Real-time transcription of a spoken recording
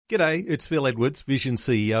G'day, it's Phil Edwards, Vision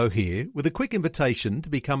CEO here, with a quick invitation to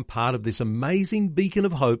become part of this amazing beacon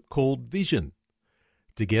of hope called Vision.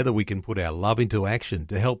 Together we can put our love into action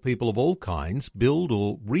to help people of all kinds build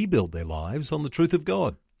or rebuild their lives on the truth of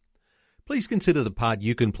God. Please consider the part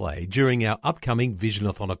you can play during our upcoming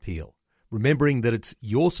Visionathon appeal, remembering that it's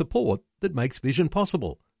your support that makes Vision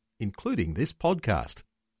possible, including this podcast.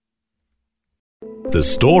 The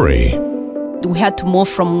story. We had to move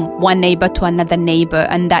from one neighbor to another neighbor,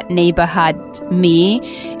 and that neighbor had me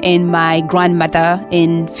and my grandmother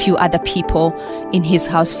and few other people in his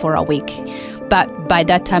house for a week. But by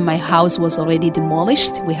that time, my house was already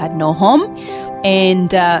demolished. We had no home.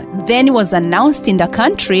 And then it was announced in the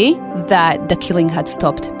country that the killing had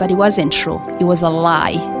stopped. But it wasn't true. It was a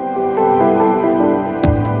lie.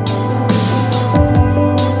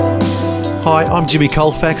 Hi, I'm Jimmy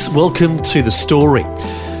Colfax. Welcome to The Story.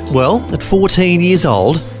 Well, at 14 years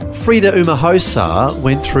old, Frida Umuhoza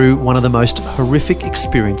went through one of the most horrific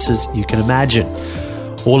experiences you can imagine.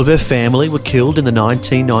 All of her family were killed in the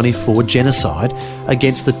 1994 genocide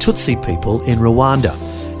against the Tutsi people in Rwanda,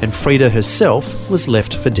 and Frida herself was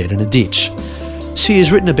left for dead in a ditch. She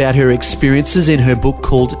has written about her experiences in her book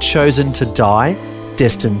called Chosen to Die,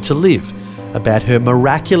 Destined to Live, about her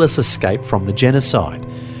miraculous escape from the genocide.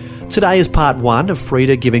 Today is part one of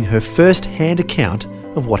Frida giving her first-hand account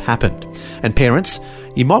of what happened. And parents,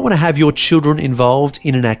 you might want to have your children involved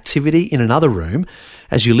in an activity in another room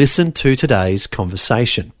as you listen to today's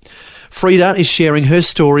conversation. Frida is sharing her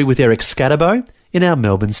story with Eric Scatterbo in our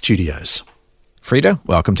Melbourne studios. Frida,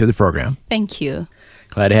 welcome to the program. Thank you.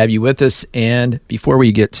 Glad to have you with us. And before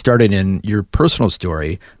we get started in your personal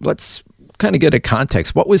story, let's kind of get a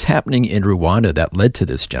context. What was happening in Rwanda that led to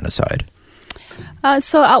this genocide?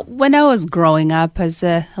 When I was growing up as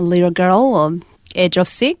a little girl, age of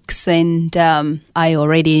 6, and I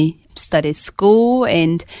already studied school,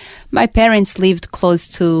 and my parents lived close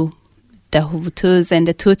to the Hutus and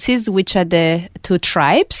the Tutsis, which are the two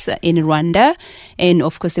tribes in Rwanda. And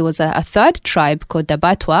of course, there was a third tribe called the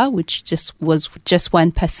Batwa, which was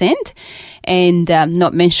 1%, and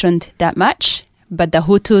not mentioned that much. But the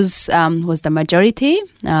Hutus was the majority,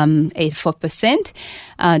 84%.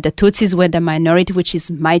 The Tutsis were the minority, which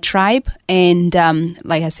is my tribe. And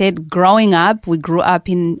like I said, growing up, I grew up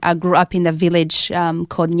in the village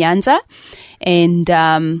called Nyanza. And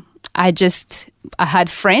I had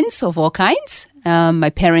friends of all kinds. My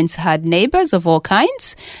parents had neighbors of all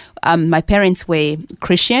kinds. My parents were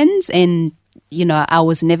Christians, and I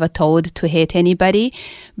was never told to hate anybody.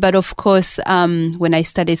 But of course, when I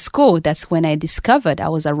studied school, that's when I discovered I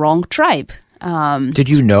was a wrong tribe. Did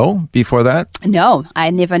you know before that? No, I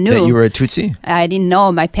never knew. That you were a Tutsi? I didn't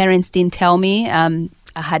know. My parents didn't tell me. I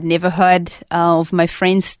had never heard of my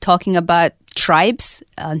friends talking about tribes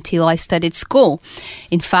until I studied school.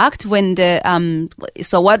 In fact, when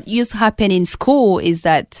what used to happen in school is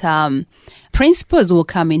that principals will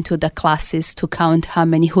come into the classes to count how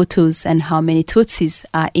many Hutus and how many Tutsis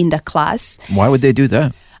are in the class. Why would they do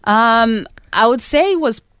that? I would say it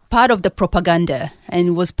was part of the propaganda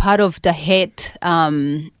and was part of the hate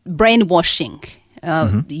brainwashing.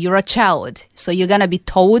 You're a child, so you're going to be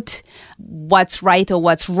told what's right or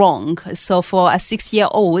what's wrong. So for a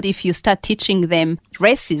 6-year-old, if you start teaching them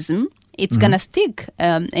racism, it's going to stick.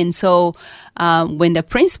 And so when the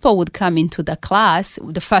principal would come into the class,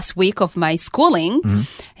 the first week of my schooling,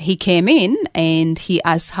 he came in and he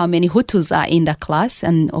asked how many Hutus are in the class.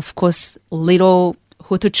 And of course, little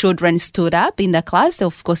Hutu children stood up in the class.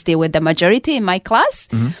 Of course, they were the majority in my class.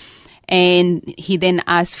 And he then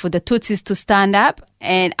asked for the Tutsis to stand up,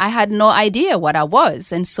 and I had no idea what I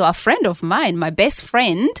was. And so a friend of mine, my best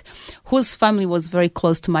friend, whose family was very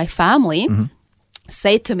close to my family,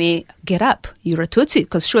 said to me, "Get up, you're a Tutsi,"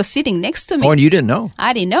 because she was sitting next to me. Oh, and you didn't know?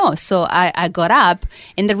 I didn't know. So I got up.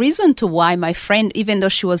 And the reason to why my friend, even though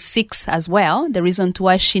she was 6 as well, the reason to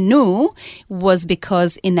why she knew was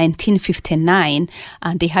because in 1959,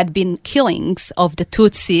 there had been killings of the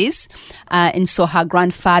Tutsis. And so her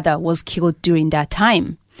grandfather was killed during that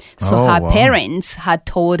time. So her parents had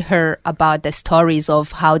told her about the stories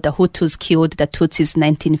of how the Hutus killed the Tutsis in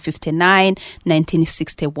 1959,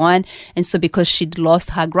 1961. And so because she'd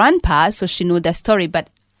lost her grandpa, so she knew the story, but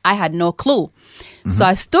I had no clue. So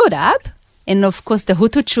I stood up, and of course the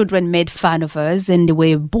Hutu children made fun of us, and they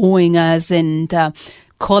were booing us and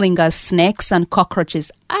calling us snakes and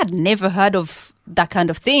cockroaches. I'd never heard of that kind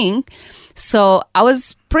of thing. So I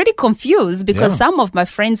was pretty confused because some of my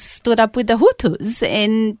friends stood up with the Hutus,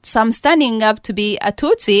 and so I'm standing up to be a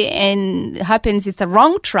Tutsi, and it happens it's the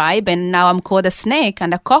wrong tribe, and now I'm called a snake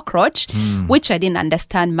and a cockroach, which I didn't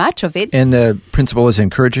understand much of it. And the principal is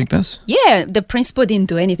encouraging this? Yeah, the principal didn't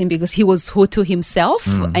do anything because he was Hutu himself,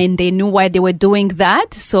 and they knew why they were doing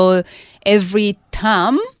that. So every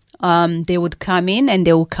term, they would come in and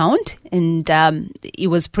they would count, and it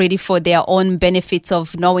was pretty for their own benefits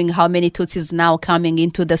of knowing how many Tutsis now coming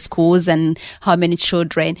into the schools and how many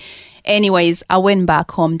children. Anyways, I went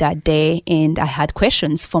back home that day and I had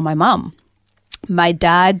questions for my mom. My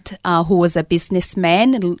dad, who was a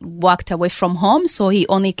businessman, walked away from home, so he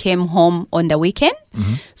only came home on the weekend.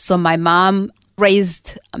 So my mom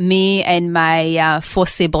raised me and my 4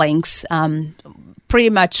 siblings pretty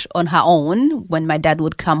much on her own when my dad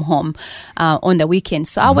would come home on the weekend.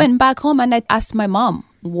 So I went back home and I asked my mom,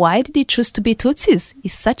 why did you choose to be Tutsis?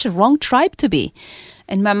 It's such a wrong tribe to be.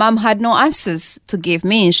 And my mom had no answers to give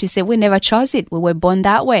me. And she said, we never chose it. We were born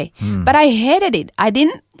that way. But I hated it. I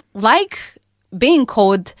didn't like being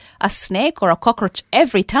called a snake or a cockroach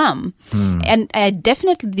every time. And I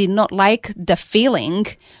definitely did not like the feeling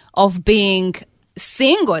of being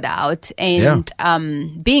singled out and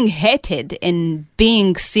being hated and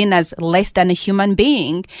being seen as less than a human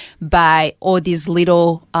being by all these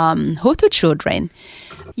little Hutu children.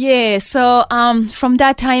 Yeah, so from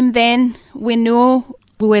that time then, we knew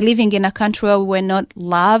we were living in a country where we were not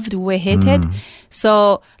loved, we were hated.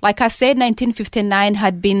 So, like I said, 1959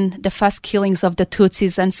 had been the first killings of the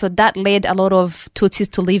Tutsis, and so that led a lot of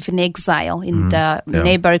Tutsis to live in exile in the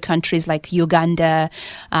neighboring countries like Uganda,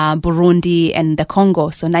 Burundi, and the Congo.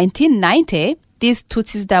 So, 1990, these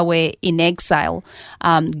Tutsis that were in exile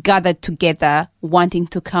gathered together wanting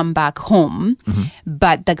to come back home.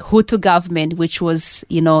 But the Hutu government, which was,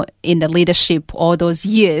 in the leadership all those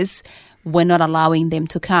years, were not allowing them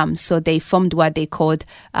to come. So they formed what they called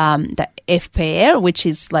the FPR, which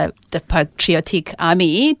is like the Patriotic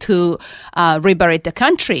Army, to liberate the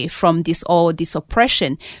country from this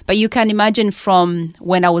oppression. But you can imagine from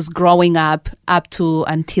when I was growing up to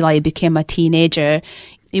until I became a teenager,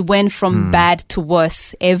 it went from bad to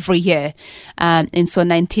worse every year. And so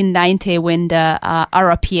 1990, when the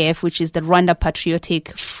RPF, which is the Rwanda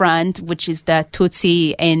Patriotic Front, which is the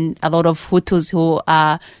Tutsi and a lot of Hutus who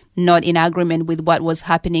are not in agreement with what was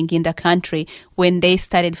happening in the country, when they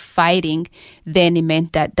started fighting, then it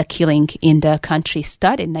meant that the killing in the country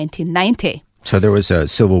started in 1990. So there was a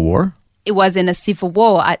civil war? It wasn't a civil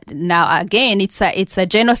war. Now, again, it's a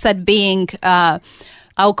genocide being...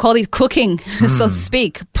 I'll call it cooking, so to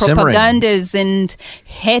speak, propagandas and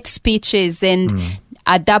hate speeches. And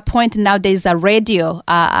at that point now there's a radio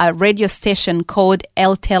station called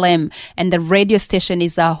LTLM, and the radio station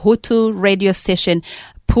is a Hutu radio station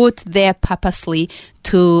put there purposely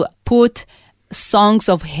to put songs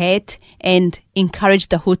of hate and encourage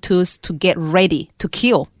the Hutus to get ready to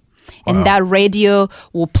kill. And that radio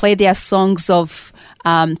will play their songs of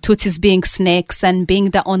Tutsis being snakes and being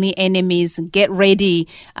the only enemies. Get ready.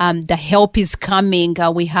 The help is coming.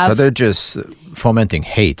 So they're just fomenting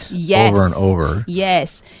hate over and over.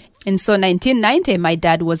 Yes. And so 1990, my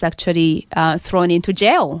dad was actually thrown into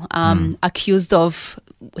jail, accused of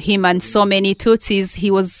him and so many Tutsis. He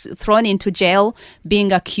was thrown into jail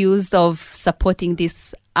being accused of supporting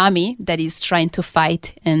this army that is trying to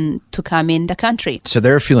fight and to come in the country. So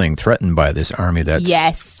they're feeling threatened by this army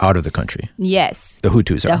that's out of the country. Yes. The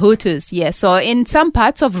Hutus are. The Hutus, yes. So in some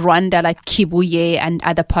parts of Rwanda, like Kibuye and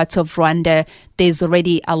other parts of Rwanda, there's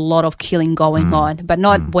already a lot of killing going on, but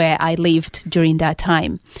not where I lived during that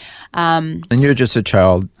time. And you're just a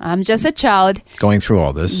child. I'm just a child. Going through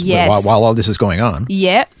all this. Yes. While all this is going on.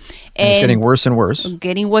 Yeah. And it's getting worse and worse.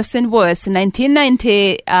 Getting worse and worse. In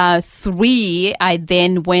 1993, I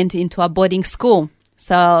then went into a boarding school.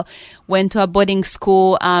 So went to a boarding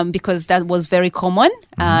school because that was very common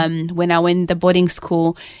when I went to boarding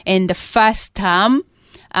school. And the first term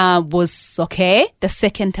was okay. The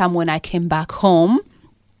second time when I came back home,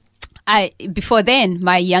 before then,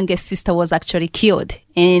 my youngest sister was actually killed.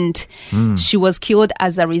 And she was killed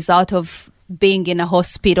as a result of being in a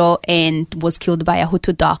hospital and was killed by a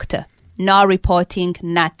Hutu doctor. No reporting,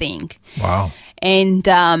 nothing. Wow. And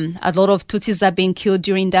a lot of Tutsis are being killed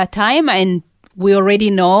during that time. And we already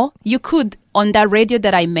know, you could, on that radio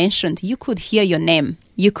that I mentioned, you could hear your name.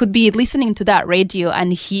 You could be listening to that radio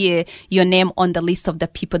and hear your name on the list of the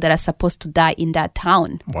people that are supposed to die in that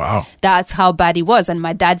town. Wow. That's how bad it was. And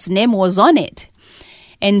my dad's name was on it.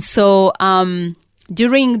 And so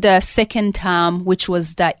during the second term, which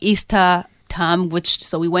was the Easter term,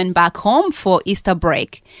 so we went back home for Easter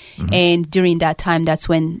break. And during that time, that's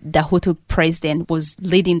when the Hutu president was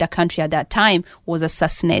leading the country at that time was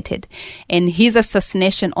assassinated. And his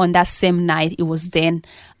assassination on that same night, it was then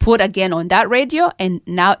put again on that radio, and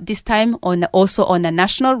now this time also on the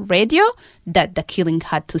national radio, that the killing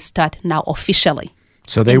had to start now officially.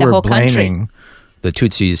 So they were blaming the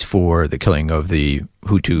Tutsis for the killing of the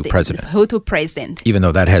Hutu president. Hutu president. Even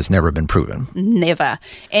though that has never been proven. Never.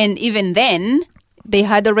 And even then, they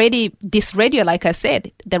had already, this radio, like I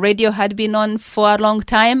said, the radio had been on for a long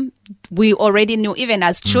time. We already knew, even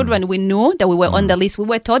as children, we knew that we were on the list. We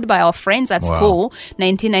were told by our friends at school,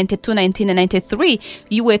 1992, 1993,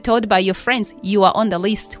 you were told by your friends, you are on the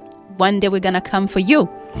list. One day we're going to come for you.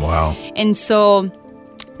 Wow. And so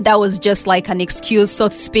that was just like an excuse, so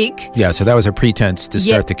to speak. Yeah, so that was a pretense to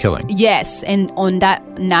start the killing. Yes, and on that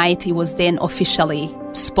night, it was then officially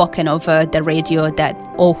spoken over the radio that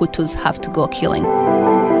all Hutus have to go killing.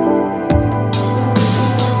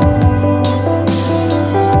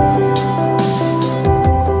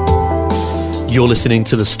 You're listening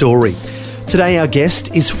to The Story. Today our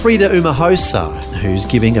guest is Frida Umuhoza, who's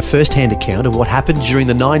giving a first-hand account of what happened during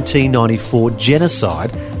the 1994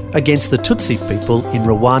 genocide against the Tutsi people in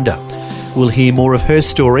Rwanda. We'll hear more of her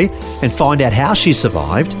story and find out how she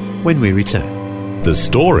survived when we return. The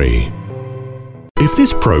Story. If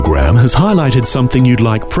this program has highlighted something you'd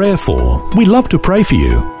like prayer for, we'd love to pray for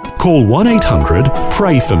you. Call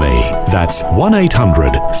 1-800-PRAY-FOR-ME. That's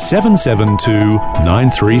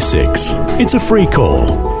 1-800-772-936. It's a free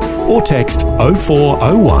call. Or text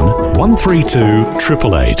 0401 132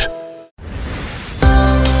 888.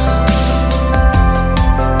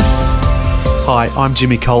 Hi, I'm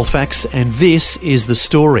Jimmy Colfax, and this is The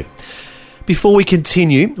Story. Before we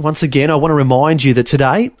continue, once again, I want to remind you that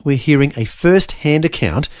today we're hearing a first-hand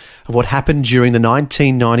account of what happened during the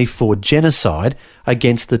 1994 genocide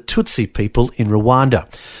against the Tutsi people in Rwanda.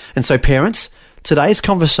 And so, parents, today's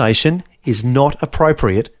conversation is not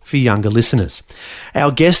appropriate for younger listeners.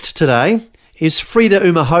 Our guest today is Frida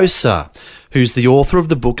Umuhoza, who's the author of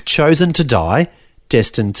the book Chosen to Die,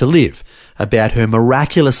 Destined to Live, about her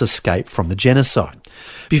miraculous escape from the genocide.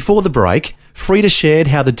 Before the break, Frida shared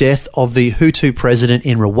how the death of the Hutu president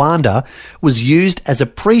in Rwanda was used as a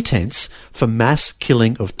pretense for mass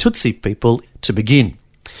killing of Tutsi people to begin.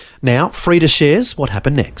 Now, Frida shares what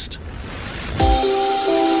happened next.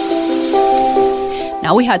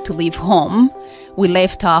 Now we had to leave home. We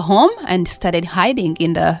left our home and started hiding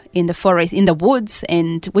in the forest, in the woods,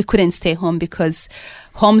 and we couldn't stay home because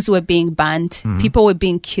homes were being burned, people were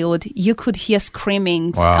being killed. You could hear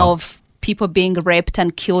screamings of people being raped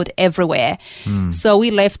and killed everywhere. So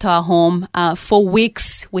we left our home. For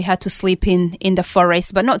weeks, we had to sleep in the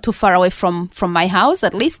forest, but not too far away from my house,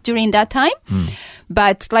 at least during that time.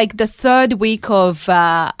 But like the third week of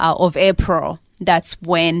April, that's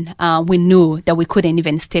when we knew that we couldn't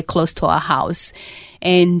even stay close to our house.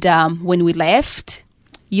 And when we left,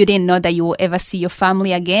 you didn't know that you will ever see your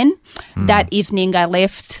family again. That evening I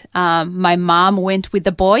left. My mom went with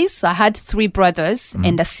the boys. So I had 3 brothers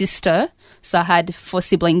and a sister. So I had 4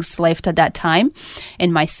 siblings left at that time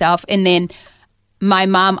and myself. And then my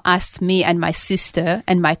mom asked me and my sister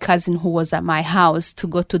and my cousin who was at my house to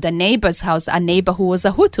go to the neighbor's house, a neighbor who was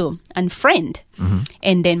a Hutu and friend.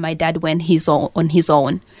 And then my dad went on his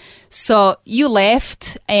own. So you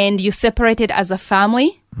left and you separated as a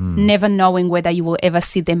family, never knowing whether you will ever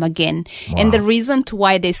see them again. And the reason to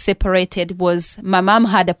why they separated was my mom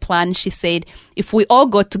had a plan. She said, if we all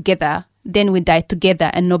go together, then we die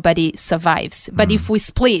together and nobody survives. But if we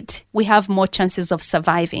split, we have more chances of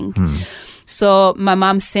surviving. So my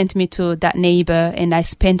mom sent me to that neighbor and I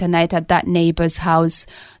spent a night at that neighbor's house.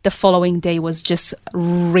 The following day was just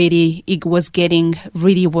it was getting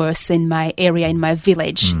really worse in my area, in my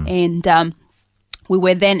village. And we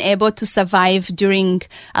were then able to survive during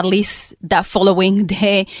at least that following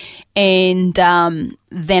day. And then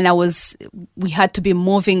we had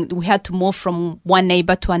to move from one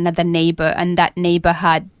neighbor to another neighbor. And that neighbor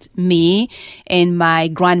had me and my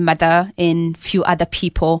grandmother and few other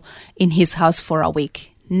people in his house for a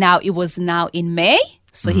week. Now it was now in May.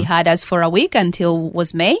 So he had us for a week until it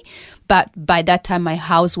was May. But by that time, my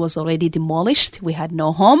house was already demolished. We had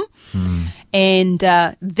no home. And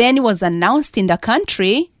then it was announced in the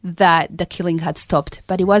country that the killing had stopped.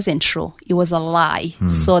 But it wasn't true. It was a lie.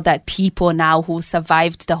 So that people now who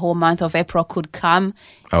survived the whole month of April could come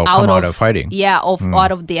out of hiding. Yeah,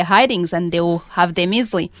 out of their hidings, and they will have them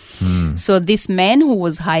easily. So this man who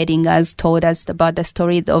was hiding us told us about the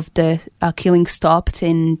story of the killing stopped,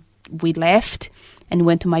 and we left and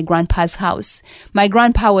went to my grandpa's house. My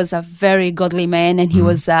grandpa was a very godly man, and he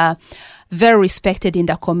was very respected in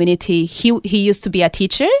the community. He used to be a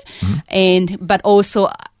teacher, but also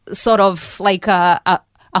sort of like a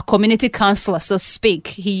community counselor, so to speak.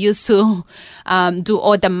 He used to do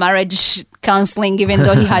all the marriage counseling, even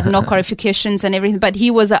though he had no qualifications and everything. But he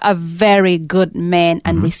was a very good man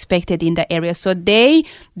and respected in the area. So they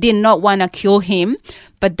did not want to kill him,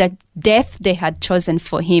 but the death they had chosen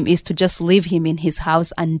for him is to just leave him in his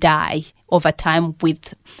house and die over time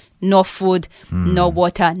with no food, no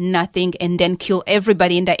water, nothing, and then kill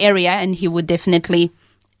everybody in the area, and he would definitely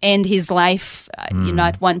end his life,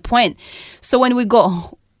 at one point. So when we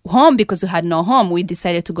go home, because we had no home, we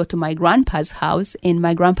decided to go to my grandpa's house, and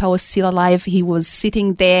my grandpa was still alive. He was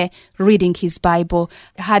sitting there reading his Bible,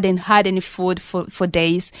 hadn't had any food for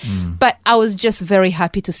days. But I was just very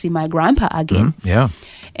happy to see my grandpa again. Yeah.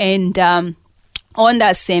 And on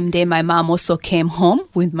that same day, my mom also came home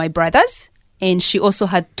with my brothers, and she also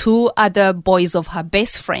had 2 other boys of her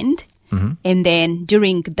best friend. And then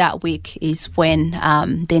during that week is when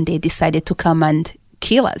then they decided to come and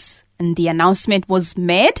kill us. And the announcement was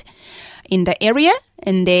made in the area,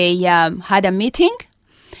 and they had a meeting.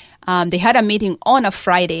 They had a meeting on a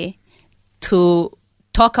Friday to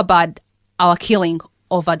talk about our killing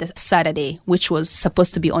over the Saturday, which was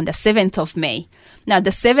supposed to be on the 7th of May. Now, the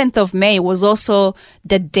 7th of May was also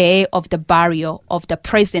the day of the burial of the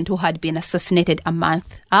president who had been assassinated a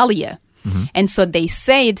month earlier. And so they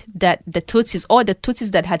said that the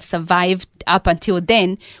Tutsis that had survived up until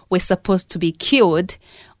then were supposed to be killed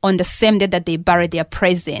on the same day that they buried their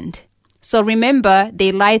president. So remember,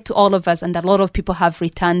 they lied to all of us, and a lot of people have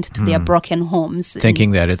returned to their broken homes.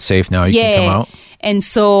 Thinking that it's safe now, you can come out. And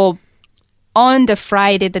so on the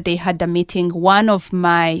Friday that they had the meeting, one of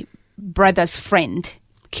my brother's friend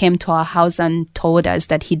came to our house and told us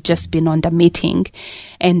that he'd just been on the meeting,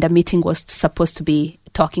 and the meeting was supposed to be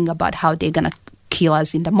talking about how they're going to kill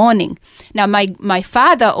us in the morning. Now, my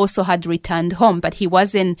father also had returned home, but he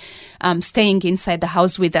wasn't staying inside the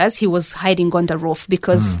house with us. He was hiding on the roof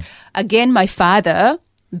because, again, my father,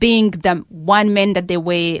 being the one man that they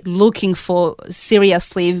were looking for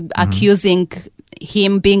seriously, accusing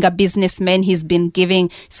him being a businessman, he's been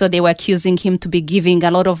giving, so they were accusing him to be giving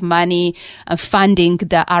a lot of money, funding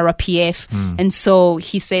the RPF. And so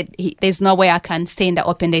he said, there's no way I can stay in the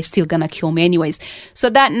open, they're still going to kill me anyways.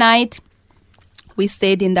 So that night, we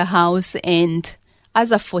stayed in the house, and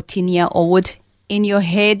as a 14-year-old, in your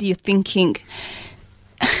head, you're thinking,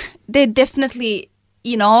 they definitely,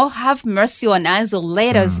 have mercy on us or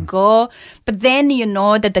let us go. But then you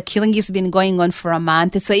know that the killing has been going on for a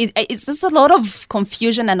month. So it's a lot of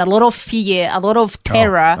confusion and a lot of fear, a lot of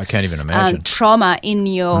terror. I can't even imagine. Trauma in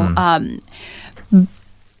your...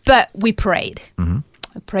 but we prayed.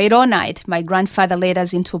 We prayed all night. My grandfather led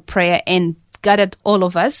us into prayer and gathered all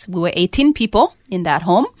of us. We were 18 people in that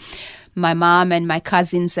home. My mom and my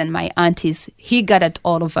cousins and my aunties. He gathered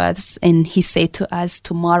all of us, and he said to us,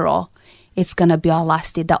 tomorrow, it's going to be our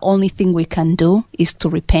last day. The only thing we can do is to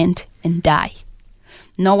repent and die.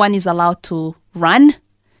 No one is allowed to run,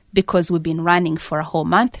 because we've been running for a whole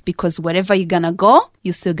month, because wherever you're going to go,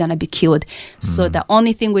 you're still going to be killed. So the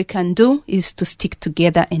only thing we can do is to stick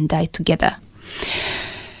together and die together.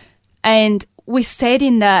 And we stayed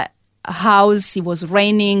in the house. It was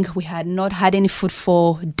raining. We had not had any food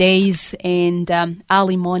for days. And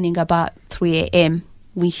early morning, about 3 a.m.,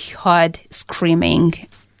 we heard screaming,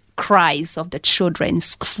 cries of the children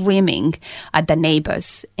screaming at the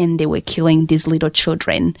neighbors, and they were killing these little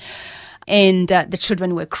children. And the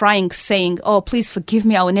children were crying, saying, "Oh, please forgive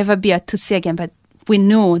me, I will never be a Tutsi again." But we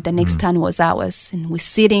knew the next turn was ours. And we're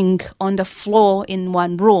sitting on the floor in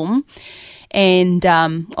one room, and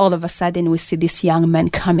all of a sudden we see this young man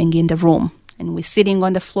coming in the room. And we're sitting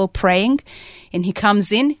on the floor praying, and he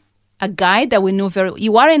comes in, a guy that we knew very...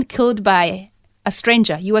 You weren't killed by a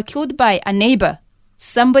stranger. You were killed by a neighbor,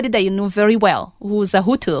 somebody that you knew very well, who's a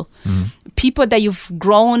Hutu, people that you've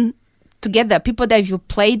grown together, people that you've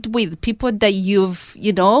played with, people that you've,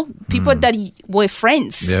 people that were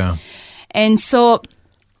friends. Yeah. And so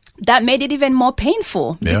that made it even more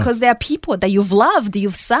painful, because there are people that you've loved,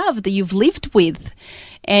 you've served, you've lived with.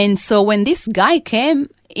 And so when this guy came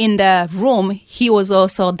in the room, he was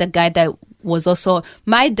also the guy that was also...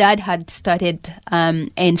 My dad had started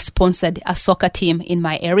and sponsored a soccer team in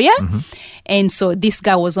my area. And so this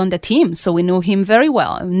guy was on the team. So we knew him very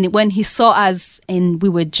well. And when he saw us, and we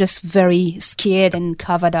were just very scared and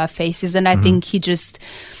covered our faces. And I think he just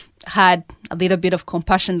had a little bit of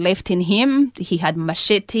compassion left in him. He had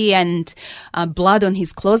machete and blood on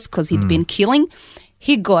his clothes because he'd been killing.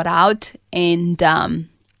 He got out and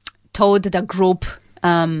told the group...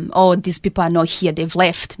 these people are not here, they've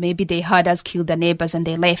left. Maybe they heard us kill the neighbors and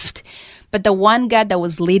they left. But the one guy that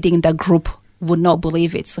was leading the group would not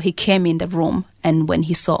believe it. So he came in the room, and when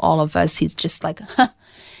he saw all of us, he's just like,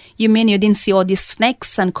 you mean you didn't see all these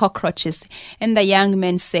snakes and cockroaches? And the young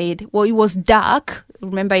man said, well, it was dark.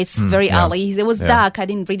 Remember, it's very early. He said, it was dark. I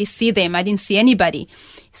didn't really see them. I didn't see anybody.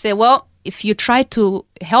 He said, well, if you try to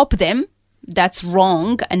help them, that's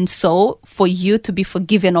wrong. And so for you to be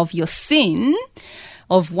forgiven of your sin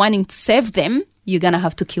of wanting to save them, you're going to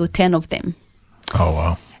have to kill 10 of them. Oh,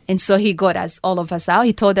 wow. And so he got us, all of us out.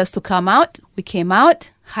 He told us to come out. We came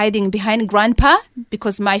out, hiding behind Grandpa,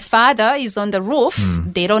 because my father is on the roof.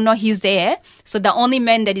 They don't know he's there. So the only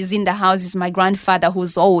man that is in the house is my grandfather,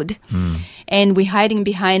 who's old. And we're hiding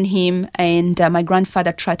behind him. And my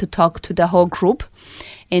grandfather tried to talk to the whole group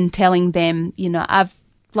and telling them, I've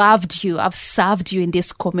loved you. I've served you in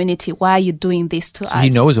this community. Why are you doing this to us? He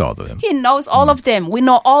knows all of them. He knows all of them. We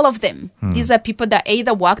know all of them. These are people that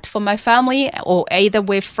either worked for my family or either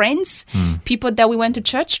were friends, people that we went to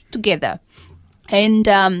church together. And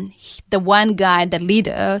the one guy, the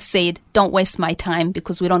leader, said, don't waste my time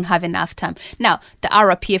because we don't have enough time. Now, the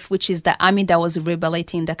RPF, which is the army that was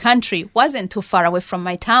rebelling the country, wasn't too far away from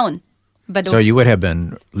my town. But so you would have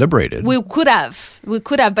been liberated. We could have,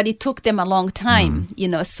 but it took them a long time,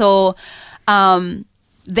 So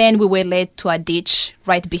then we were led to a ditch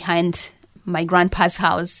right behind my grandpa's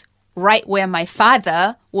house, right where my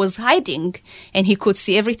father was hiding, and he could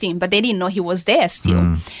see everything, but they didn't know he was there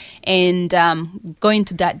still. And going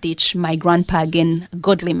to that ditch, my grandpa, again, a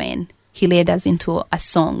godly man, he led us into a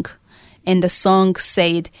song. And the song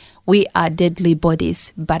said, we are deadly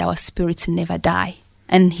bodies, but our spirits never die.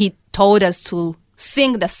 And he told us to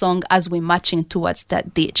sing the song as we're marching towards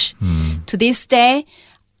that ditch. To this day,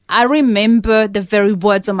 I remember the very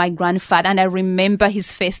words of my grandfather, and I remember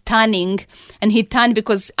his face turning. And he turned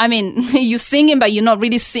because, you singing, but you're not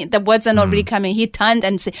really singing. The words are not really coming. He turned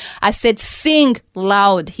and said, I said, sing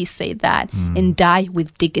loud, he said that, and die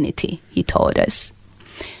with dignity, he told us.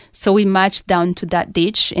 So we marched down to that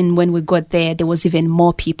ditch, and when we got there was even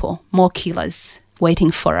more people, more killers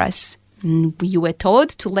waiting for us. You were told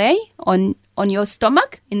to lay on your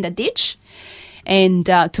stomach in the ditch, and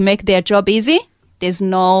to make their job easy, there's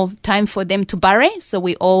no time for them to bury, so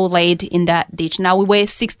we all laid in that ditch. Now, we were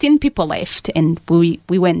 16 people left, and we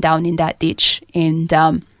went down in that ditch. And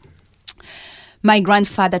my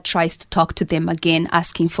grandfather tries to talk to them again,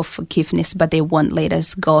 asking for forgiveness, but they won't let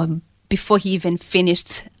us go. Before he even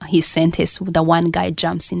finished his sentence, the one guy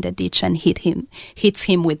jumps in the ditch and hits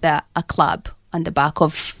him with a club on the back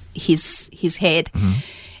of his head.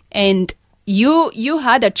 And you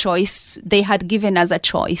had a choice. They had given us a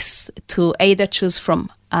choice to either choose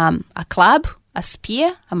from a club, a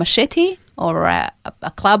spear, a machete, or a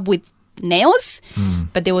club with nails,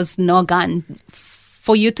 but there was no gun.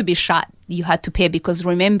 For you to be shot, you had to pay, because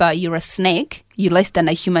remember, you're a snake, you're less than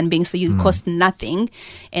a human being, so you cost nothing,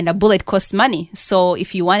 and a bullet costs money. So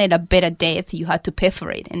if you wanted a better death, you had to pay for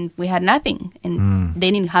it, and we had nothing, and they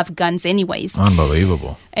didn't have guns anyways.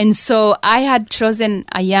 Unbelievable. And so I had chosen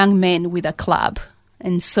a young man with a club,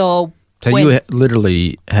 and so you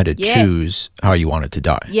literally had to choose how you wanted to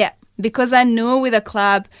die. Yeah. Because I knew with a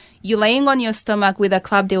club, you're laying on your stomach with a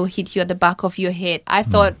club, they will hit you at the back of your head. I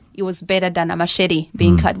thought it was better than a machete,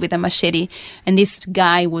 being cut with a machete. And this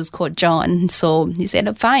guy was called John. So he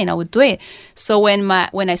said, fine, I would do it. So when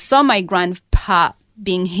I saw my grandpa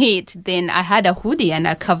being hit, then I had a hoodie and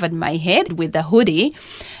I covered my head with the hoodie.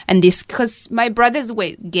 And this, because my brothers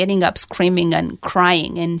were getting up screaming and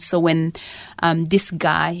crying. And so when this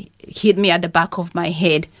guy hit me at the back of my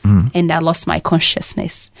head, and I lost my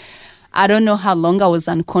consciousness. I don't know how long I was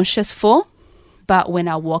unconscious for, but when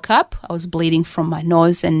I woke up, I was bleeding from my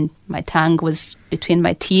nose and my tongue was between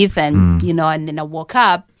my teeth, and and then I woke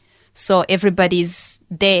up. So everybody's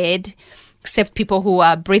dead except people who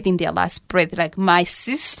are breathing their last breath. Like my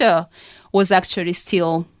sister was actually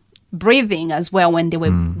still breathing as well when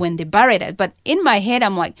they buried it. But in my head,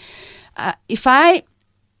 I'm like, if I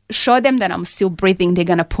show them that I'm still breathing, they're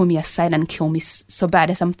gonna pull me aside and kill me so bad.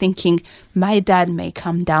 As I'm thinking, my dad may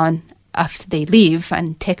come down after they leave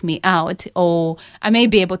and take me out, or I may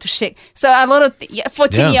be able to shake. So a lot of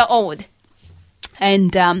 14-year-old,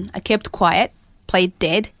 and I kept quiet, played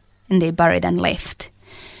dead, and they buried and left.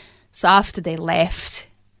 So after they left,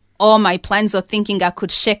 all my plans of thinking I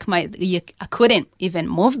could shake I couldn't even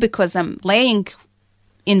move because I'm laying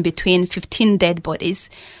in between 15 dead bodies.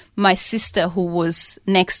 My sister, who was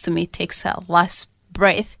next to me, takes her last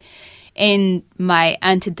breath, and my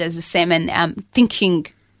auntie does the same. And I'm thinking,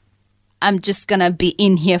 I'm just gonna be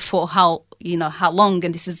in here for how long,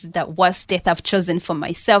 and this is the worst death I've chosen for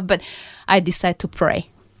myself. But I decide to pray.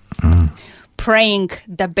 praying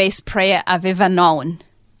the best prayer I've ever known,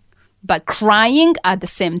 but crying at the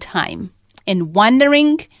same time and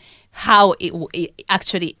wondering how it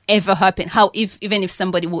actually ever happened, even if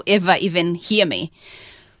somebody will ever even hear me.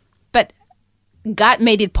 But God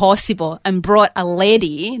made it possible and brought that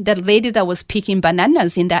lady that was picking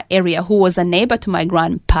bananas in that area, who was a neighbor to my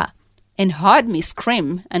grandpa, and heard me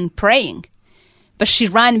scream and praying. But she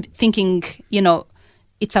ran thinking,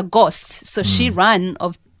 it's a ghost. So she ran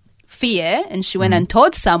of fear, and she went and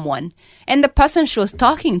told someone. And the person she was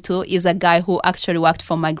talking to is a guy who actually worked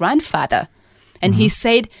for my grandfather. And he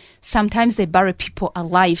said, sometimes they bury people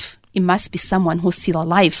alive. It must be someone who's still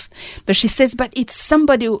alive. But she says, but it's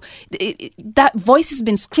somebody that voice has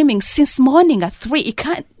been screaming since morning at 3. It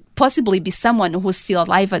can't possibly be someone who's still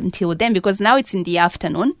alive until then, because now it's in the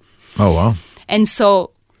afternoon. Oh, wow. And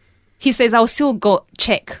so he says, I'll still go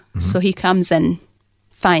check. So he comes and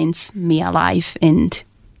finds me alive and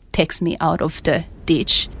takes me out of the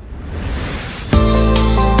ditch.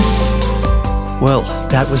 Well,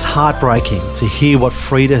 that was heartbreaking to hear what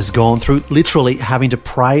Frida has gone through, literally having to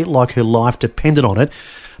pray like her life depended on it,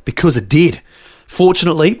 because it did.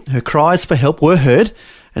 Fortunately, her cries for help were heard,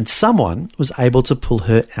 and someone was able to pull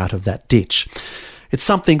her out of that ditch. It's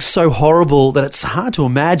something so horrible that it's hard to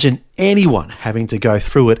imagine anyone having to go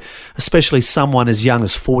through it, especially someone as young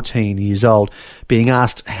as 14 years old, being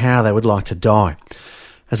asked how they would like to die.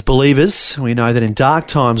 As believers, we know that in dark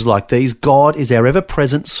times like these, God is our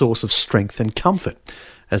ever-present source of strength and comfort.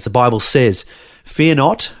 As the Bible says, "Fear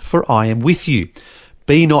not, for I am with you.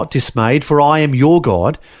 Be not dismayed, for I am your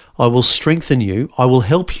God. I will strengthen you. I will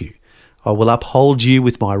help you. I will uphold you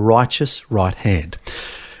with my righteous right hand."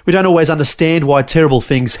 We don't always understand why terrible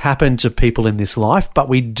things happen to people in this life, but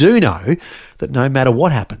we do know that no matter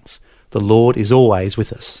what happens, the Lord is always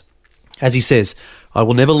with us. As he says, "I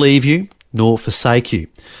will never leave you nor forsake you."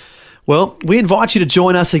 Well, we invite you to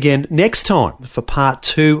join us again next time for part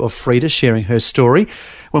 2 of Frida sharing her story,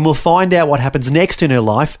 when we'll find out what happens next in her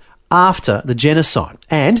life after the genocide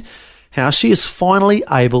and how she is finally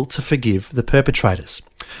able to forgive the perpetrators.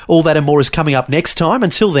 All that and more is coming up next time.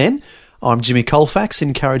 Until then, I'm Jimmy Colfax,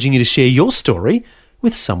 encouraging you to share your story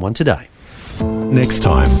with someone today. Next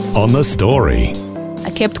time on The Story.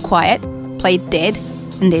 I kept quiet, played dead,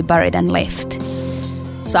 and they buried and left.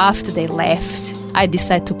 So after they left, I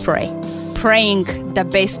decided to pray. Praying the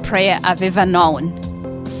best prayer I've ever known,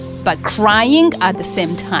 but crying at the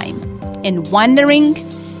same time and wondering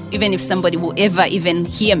even if somebody will ever even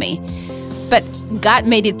hear me. But God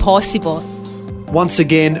made it possible. Once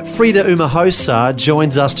again, Frida Umuhoza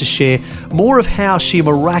joins us to share more of how she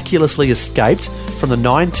miraculously escaped from the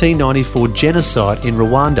 1994 genocide in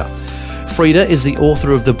Rwanda. Frida is the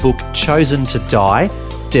author of the book Chosen to Die,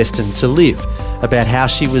 Destined to Live, about how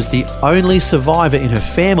she was the only survivor in her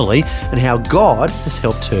family and how God has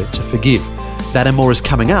helped her to forgive. That and more is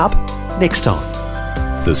coming up next time.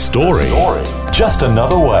 The Story. Just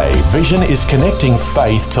another way Vision is connecting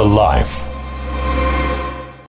faith to life.